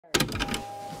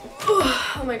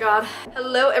Oh my god.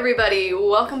 Hello everybody,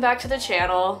 welcome back to the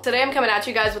channel. Today I'm coming at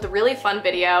you guys with a really fun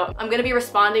video. I'm gonna be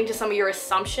responding to some of your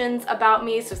assumptions about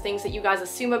me, so things that you guys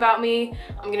assume about me.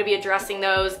 I'm gonna be addressing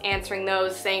those, answering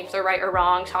those, saying if they're right or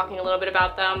wrong, talking a little bit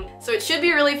about them. So it should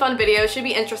be a really fun video, should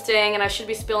be interesting, and I should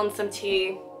be spilling some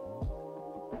tea.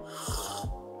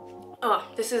 Oh,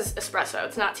 this is espresso,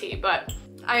 it's not tea, but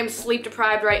I am sleep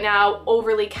deprived right now,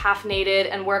 overly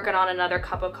caffeinated, and working on another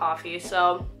cup of coffee.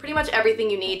 So pretty much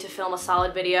everything you need to film a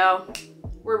solid video,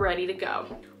 we're ready to go.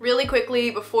 Really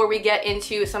quickly, before we get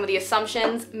into some of the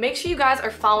assumptions, make sure you guys are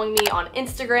following me on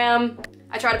Instagram.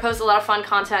 I try to post a lot of fun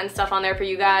content and stuff on there for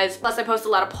you guys. Plus I post a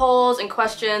lot of polls and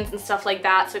questions and stuff like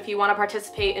that. So if you want to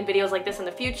participate in videos like this in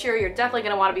the future, you're definitely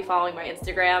going to want to be following my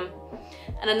Instagram.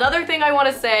 And another thing I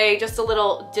want to say, just a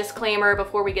little disclaimer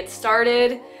before we get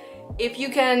started. If you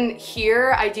can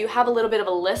hear, I do have a little bit of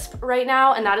a lisp right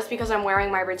now, and that is because I'm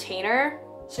wearing my retainer.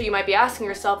 So you might be asking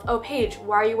yourself, oh Paige,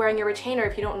 why are you wearing your retainer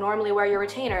if you don't normally wear your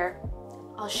retainer?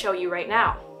 I'll show you right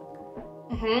now.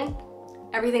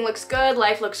 Everything looks good,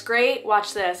 life looks great,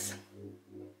 watch this.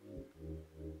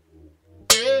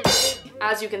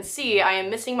 As you can see, I am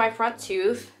missing my front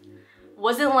tooth.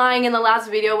 Wasn't lying in the last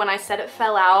video when I said it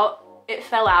fell out. It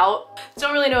fell out.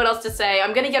 Don't really know what else to say.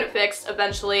 I'm gonna get it fixed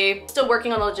eventually. Still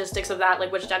working on the logistics of that,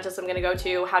 like which dentist I'm gonna go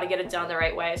to, how to get it done the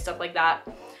right way, stuff like that.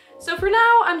 So for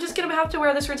now, I'm just gonna have to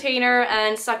wear this retainer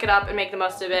and suck it up and make the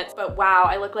most of it. But wow,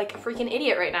 I look like a freaking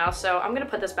idiot right now, so I'm gonna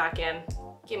put this back in.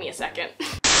 Give me a second.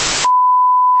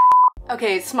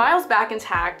 Okay, smile's back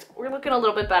intact. We're looking a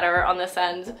little bit better on this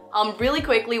end. Really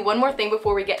quickly, one more thing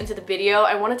before we get into the video.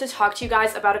 I wanted to talk to you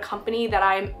guys about a company that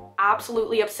I'm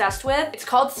absolutely obsessed with. It's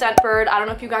called Scentbird. I don't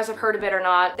know if you guys have heard of it or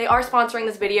not. They are sponsoring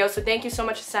this video, so thank you so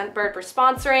much to Scentbird for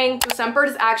sponsoring. So Scentbird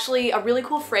is actually a really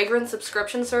cool fragrance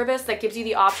subscription service that gives you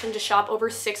the option to shop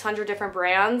over 600 different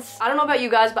brands. I don't know about you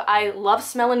guys, but I love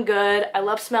smelling good. I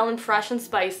love smelling fresh and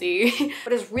spicy.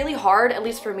 But it's really hard, at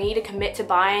least for me, to commit to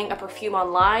buying a perfume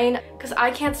online because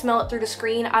I can't smell it through the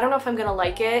screen. I don't know if I'm gonna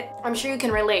like it. I'm sure you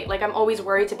can relate. Like, I'm always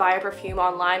worried to buy a perfume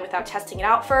online without testing it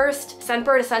out first.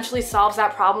 Scentbird essentially solves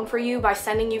that problem for you by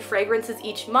sending you fragrances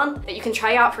each month that you can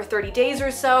try out for 30 days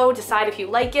or so, decide if you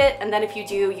like it, and then if you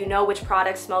do, you know which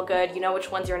products smell good, you know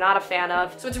which ones you're not a fan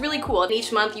of. So it's really cool. And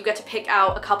each month you get to pick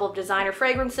out a couple of designer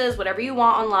fragrances, whatever you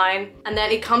want online, and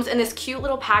then it comes in this cute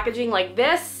little packaging like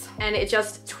this, and it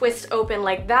just twists open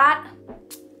like that.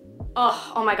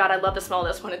 Oh my god, I love the smell of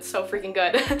this one. It's so freaking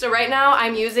good. So right now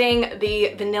I'm using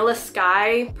the Vanilla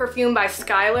Sky perfume by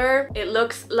Skylar. It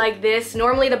looks like this.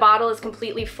 Normally the bottle is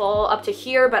completely full up to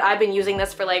here, but I've been using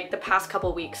this for like the past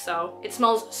couple weeks, so it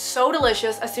smells so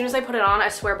delicious. As soon as I put it on, I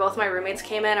swear both my roommates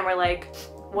came in and were like,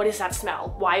 what is that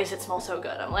smell? Why does it smell so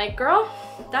good? I'm like, girl,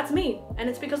 that's me. And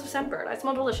it's because of Scentbird. I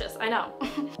smell delicious, I know.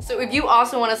 So if you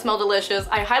also want to smell delicious,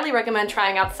 I highly recommend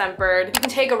trying out Scentbird. You can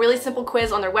take a really simple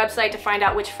quiz on their website to find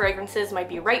out which fragrances might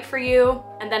be right for you.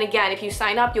 And then again, if you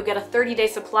sign up, you'll get a 30-day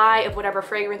supply of whatever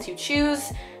fragrance you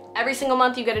choose. Every single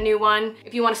month you get a new one.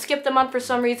 If you want to skip the month for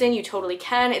some reason, you totally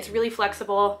can. It's really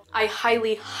flexible. I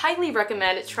highly, highly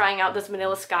recommend trying out this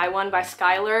Vanilla Sky one by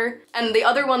Skylar. And the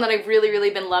other one that I've really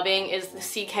been loving is the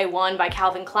CK1 by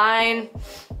Calvin Klein.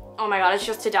 Oh my god, it's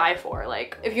just to die for.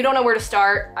 Like, if you don't know where to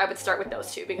start, I would start with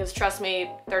those two because trust me,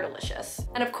 they're delicious.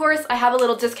 And of course, I have a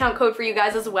little discount code for you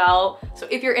guys as well. So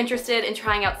if you're interested in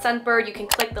trying out Scentbird, you can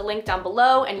click the link down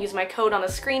below and use my code on the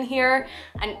screen here,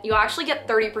 and you'll actually get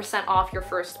 30% off your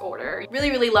first order.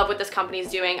 Really love what this company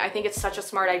is doing. I think it's such a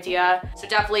smart idea. So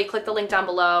definitely click the link down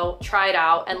below, try it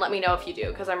out, and let me know if you do,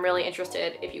 because I'm really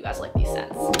interested if you guys like these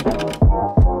scents.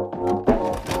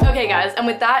 Okay guys, and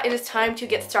with that, it is time to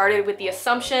get started with the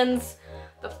assumptions.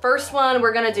 The first one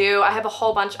we're gonna do, I have a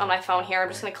whole bunch on my phone here. I'm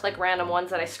just gonna click random ones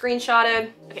that I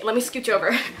screenshotted. Okay, let me scooch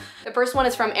over. The first one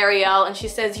is from Ariel, and she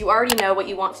says, you already know what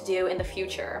you want to do in the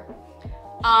future.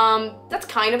 That's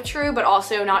kind of true, but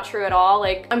also not true at all.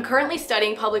 Like, I'm currently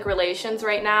studying public relations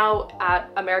right now at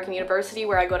American University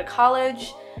where I go to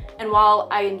college. And while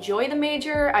I enjoy the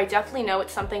major, I definitely know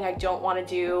it's something I don't want to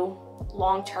do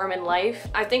long-term in life.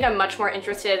 I think I'm much more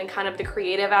interested in kind of the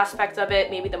creative aspect of it,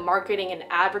 maybe the marketing and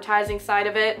advertising side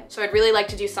of it. So I'd really like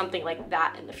to do something like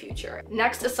that in the future.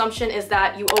 Next assumption is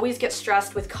that you always get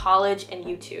stressed with college and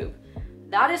YouTube.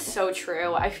 That is so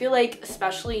true. I feel like,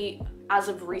 especially as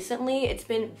of recently, it's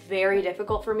been very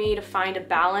difficult for me to find a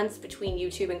balance between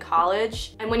YouTube and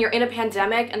college. And when you're in a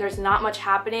pandemic and there's not much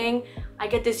happening, I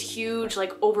get this huge,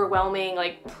 like, overwhelming,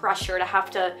 like, pressure to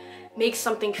have to make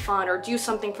something fun or do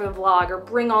something for the vlog or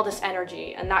bring all this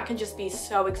energy, and that can just be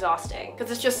so exhausting because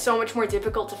it's just so much more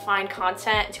difficult to find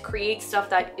content, to create stuff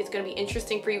that is going to be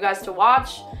interesting for you guys to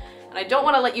watch. and I don't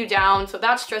want to let you down, so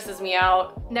that stresses me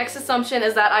out. Next assumption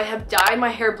is that I have dyed my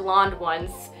hair blonde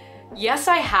once. Yes,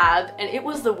 I have, and it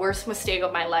was the worst mistake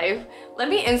of my life. Let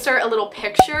me insert a little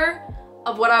picture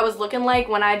of what I was looking like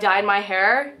when I dyed my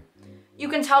hair. You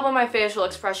can tell by my facial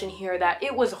expression here that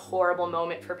it was a horrible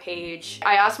moment for Paige.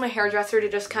 I asked my hairdresser to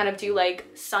just kind of do like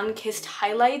sun-kissed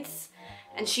highlights,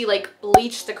 and she like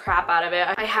bleached the crap out of it.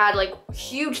 I had like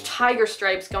huge tiger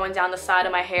stripes going down the side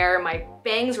of my hair. My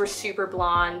bangs were super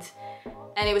blonde,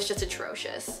 and it was just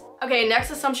atrocious. Okay, next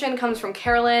assumption comes from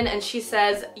Carolyn, and she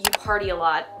says, you party a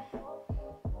lot.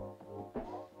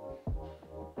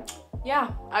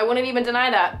 Yeah, I wouldn't even deny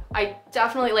that. I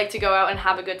definitely like to go out and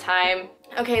have a good time.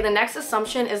 Okay, the next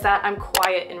assumption is that I'm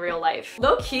quiet in real life.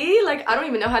 Low key, like, I don't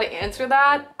even know how to answer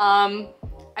that.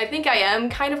 I think I am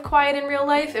kind of quiet in real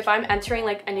life. If I'm entering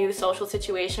like a new social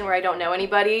situation where I don't know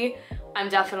anybody, I'm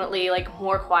definitely like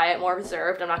more quiet, more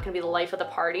reserved. I'm not gonna be the life of the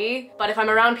party. But if I'm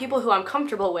around people who I'm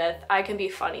comfortable with, I can be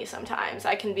funny sometimes.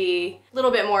 I can be a little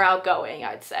bit more outgoing,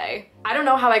 I'd say. I don't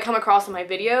know how I come across in my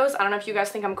videos. I don't know if you guys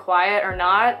think I'm quiet or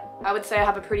not. I would say I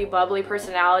have a pretty bubbly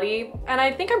personality, and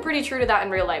I think I'm pretty true to that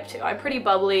in real life too. I'm pretty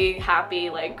bubbly, happy,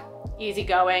 like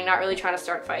easygoing, not really trying to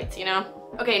start fights, you know?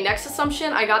 Okay, next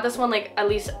assumption, I got this one like at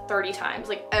least 30 times.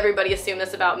 Like everybody assumed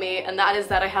this about me, and that is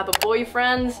that I have a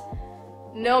boyfriend.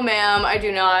 No ma'am, I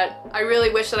do not. I really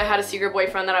wish that I had a secret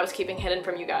boyfriend that I was keeping hidden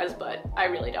from you guys, but I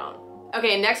really don't.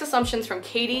 Okay, next assumption's from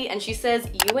Katie, and she says,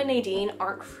 you and Nadine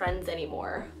aren't friends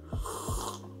anymore.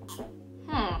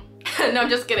 No, I'm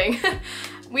just kidding.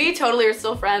 We totally are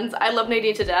still friends. I love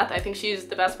Nadine to death. I think she's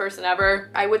the best person ever.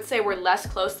 I would say we're less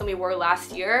close than we were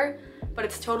last year, but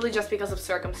it's totally just because of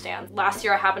circumstance. Last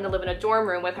year I happened to live in a dorm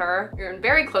room with her. We were in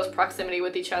very close proximity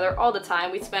with each other all the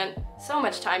time. We spent so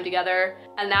much time together.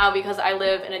 And now because I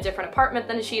live in a different apartment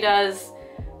than she does,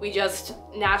 we just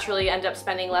naturally end up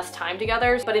spending less time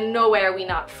together. But in no way are we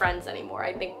not friends anymore.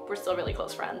 I think we're still really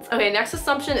close friends. Okay, next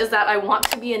assumption is that I want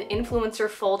to be an influencer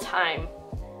full time.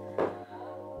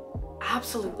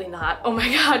 Absolutely not. Oh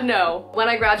my god, no. When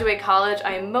I graduate college,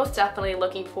 I am most definitely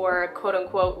looking for a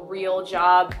quote-unquote real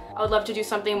job. I would love to do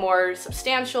something more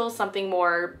substantial, something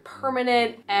more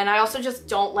permanent, and I also just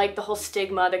don't like the whole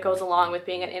stigma that goes along with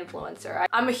being an influencer.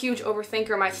 I'm a huge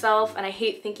overthinker myself, and I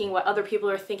hate thinking what other people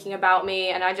are thinking about me,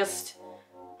 and I just,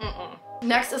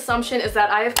 Next assumption is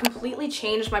that I have completely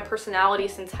changed my personality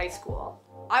since high school.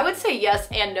 I would say yes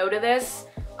and no to this.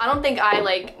 I don't think I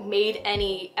like made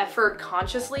any effort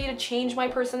consciously to change my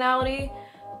personality,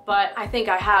 but I think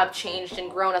I have changed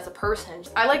and grown as a person.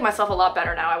 I like myself a lot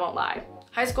better now, I won't lie.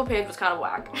 High school Paige was kind of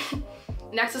whack.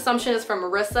 Next assumption is from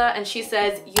Marissa, and she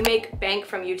says, you make bank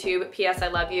from YouTube, P.S. I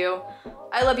love you.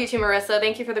 I love you too, Marissa.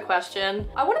 Thank you for the question.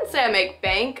 I wouldn't say I make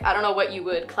bank. I don't know what you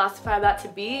would classify that to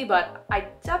be, but I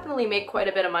definitely make quite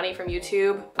a bit of money from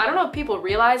YouTube. I don't know if people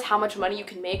realize how much money you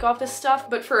can make off this stuff,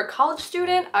 but for a college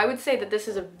student, I would say that this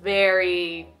is a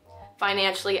very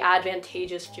financially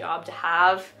advantageous job to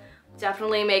have.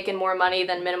 Definitely making more money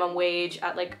than minimum wage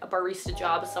at like a barista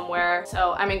job somewhere.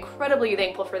 So I'm incredibly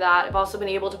thankful for that. I've also been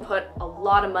able to put a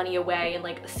lot of money away in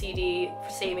like a CD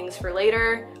savings for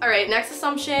later. All right, next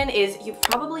assumption is you've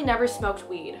probably never smoked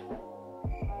weed.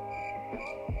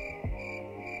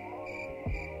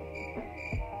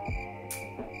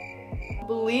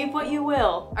 Believe what you will.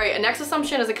 All right, next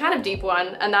assumption is a kind of deep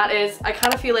one, and that is, I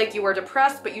kind of feel like you are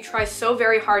depressed, but you try so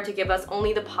very hard to give us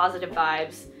only the positive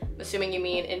vibes. Assuming you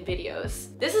mean in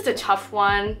videos. This is a tough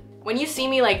one. When you see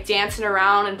me like dancing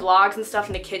around in vlogs and stuff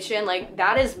in the kitchen, like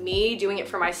that is me doing it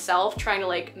for myself, trying to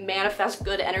like manifest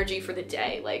good energy for the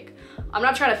day. Like I'm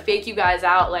not trying to fake you guys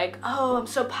out like, oh, I'm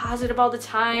so positive all the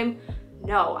time.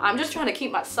 No, I'm just trying to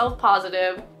keep myself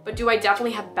positive. But do I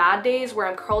definitely have bad days where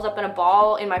I'm curled up in a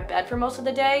ball in my bed for most of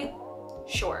the day?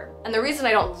 Sure. And the reason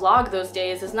I don't vlog those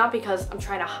days is not because I'm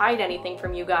trying to hide anything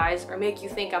from you guys or make you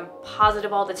think I'm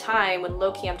positive all the time when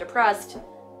low-key I'm depressed.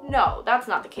 No, that's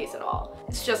not the case at all.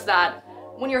 It's just that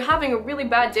when you're having a really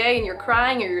bad day and you're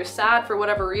crying or you're sad for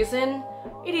whatever reason,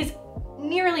 it is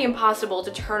nearly impossible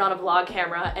to turn on a vlog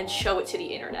camera and show it to the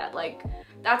internet. Like,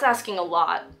 that's asking a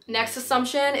lot. Next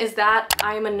assumption is that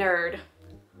I'm a nerd.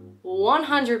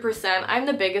 100%, I'm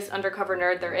the biggest undercover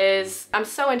nerd there is. I'm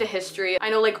so into history. I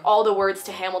know like all the words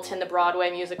to Hamilton, the Broadway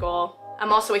musical.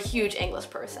 I'm also a huge English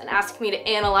person. Ask me to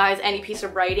analyze any piece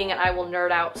of writing and I will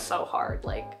nerd out so hard.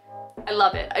 Like, I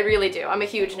love it, I really do. I'm a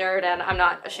huge nerd and I'm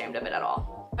not ashamed of it at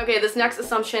all. Okay, this next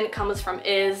assumption comes from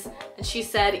Iz, and she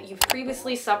said, you've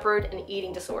previously suffered an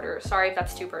eating disorder. Sorry if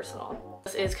that's too personal.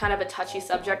 This is kind of a touchy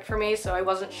subject for me, so I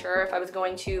wasn't sure if I was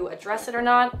going to address it or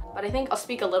not, but I think I'll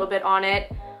speak a little bit on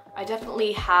it. I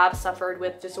definitely have suffered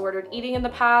with disordered eating in the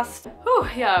past. Whew,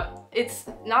 yeah, it's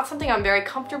not something I'm very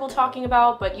comfortable talking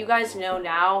about, but you guys know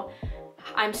now,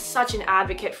 I'm such an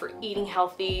advocate for eating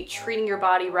healthy, treating your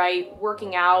body right,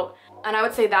 working out. And I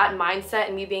would say that mindset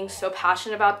and me being so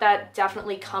passionate about that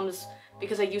definitely comes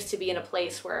because I used to be in a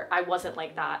place where I wasn't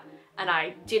like that. And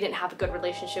I didn't have a good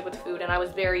relationship with food, and I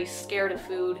was very scared of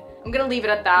food. I'm gonna leave it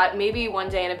at that. Maybe one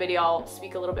day in a video I'll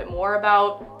speak a little bit more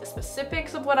about the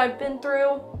specifics of what I've been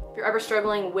through. If you're ever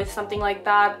struggling with something like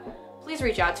that, please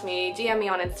reach out to me, DM me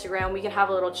on Instagram. We can have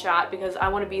a little chat because I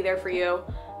wanna be there for you.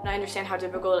 And I understand how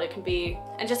difficult it can be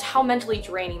and just how mentally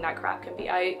draining that crap can be.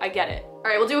 I get it. All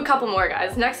right, we'll do a couple more,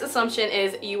 guys. Next assumption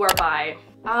is you are bi.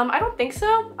 I don't think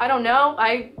so. I don't know.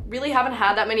 I really haven't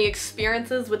had that many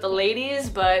experiences with the ladies,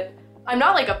 but I'm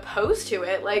not like opposed to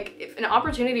it. Like if an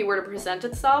opportunity were to present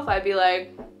itself, I'd be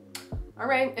like, all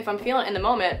right, if I'm feeling it in the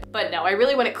moment. But no, I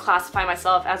really wouldn't classify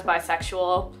myself as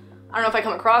bisexual. I don't know if I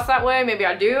come across that way, maybe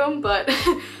I do, but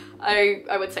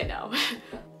I would say no.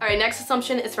 All right, next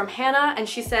assumption is from Hannah, and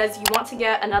she says, you want to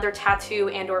get another tattoo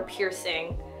and or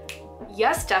piercing.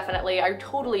 Yes, definitely, I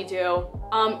totally do.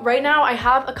 Right now I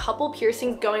have a couple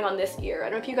piercings going on this ear. I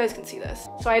don't know if you guys can see this.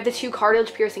 So I have the 2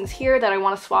 cartilage piercings here that I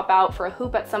want to swap out for a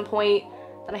hoop at some point.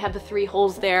 Then I have the 3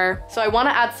 holes there. So I want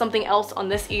to add something else on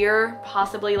this ear,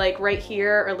 possibly like right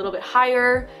here or a little bit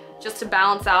higher, just to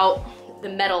balance out the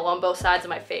metal on both sides of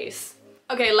my face.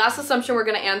 Okay, last assumption we're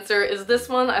gonna answer is this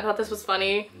one. I thought this was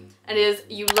funny. And it is,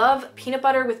 you love peanut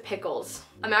butter with pickles.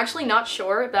 I'm actually not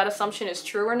sure if that assumption is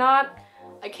true or not.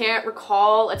 I can't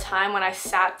recall a time when I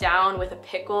sat down with a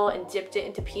pickle and dipped it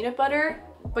into peanut butter.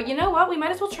 But you know what? We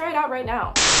might as well try it out right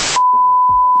now.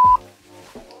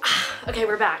 Okay,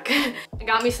 we're back. I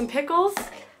got me some pickles.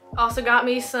 Also got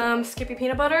me some Skippy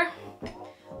peanut butter.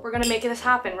 We're gonna make this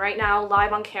happen right now,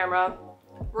 live on camera.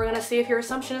 We're gonna see if your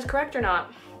assumption is correct or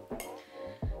not.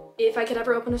 If I could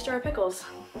ever open this jar of pickles.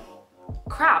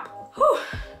 Crap. Whew.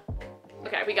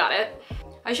 Okay, we got it.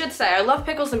 I should say, I love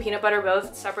pickles and peanut butter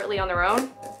both separately on their own,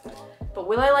 but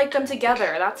will I like them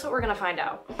together? That's what we're gonna find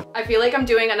out. I feel like I'm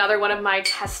doing another one of my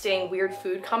testing weird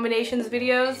food combinations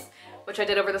videos, which I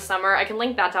did over the summer. I can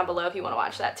link that down below if you wanna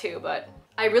watch that too, but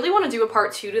I really wanna do a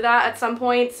part 2 to that at some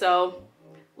point, so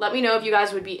let me know if you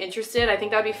guys would be interested. I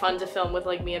think that'd be fun to film with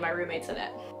like me and my roommates in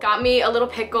it. Got me a little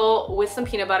pickle with some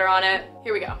peanut butter on it.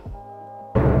 Here we go.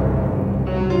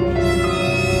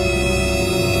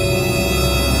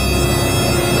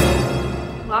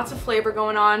 Lots of flavor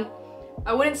going on.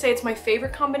 I wouldn't say it's my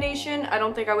favorite combination. I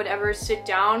don't think I would ever sit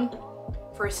down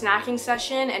for a snacking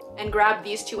session and grab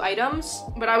these 2 items,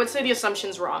 but I would say the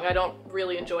assumption's wrong. I don't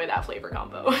really enjoy that flavor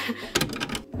combo.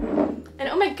 And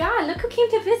oh my God, look who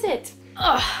came to visit.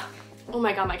 Ugh. Oh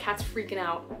my God, my cat's freaking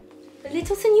out.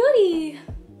 Little Signori.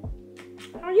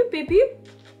 How are you, baby?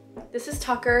 This is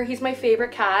Tucker. He's my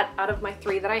favorite cat out of my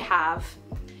 3 that I have.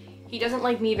 He doesn't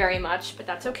like me very much, but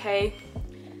that's okay.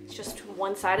 It's just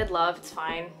one-sided love, it's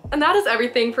fine. And that is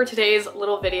everything for today's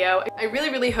little video. I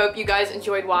really hope you guys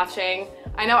enjoyed watching.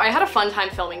 I know I had a fun time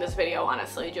filming this video,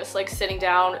 honestly, just like sitting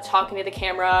down, talking to the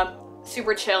camera,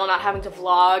 super chill, not having to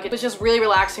vlog. It was just really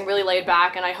relaxing, really laid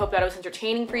back, and I hope that it was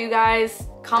entertaining for you guys.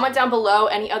 Comment down below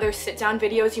any other sit-down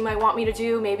videos you might want me to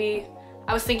do. Maybe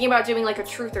I was thinking about doing like a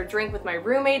truth or drink with my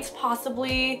roommates,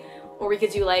 possibly, or we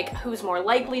could do like who's more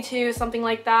likely to, something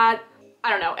like that. I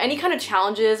don't know, any kind of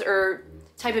challenges or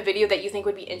type of video that you think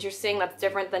would be interesting that's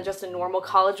different than just a normal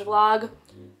college vlog,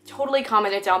 totally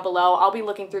comment it down below. I'll be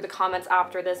looking through the comments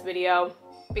after this video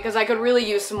because I could really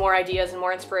use some more ideas and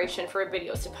more inspiration for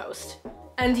videos to post.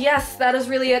 And yes, that is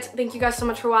really it. Thank you guys so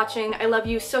much for watching. I love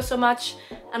you so much,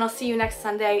 and I'll see you next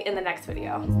Sunday in the next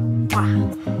video.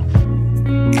 Mwah.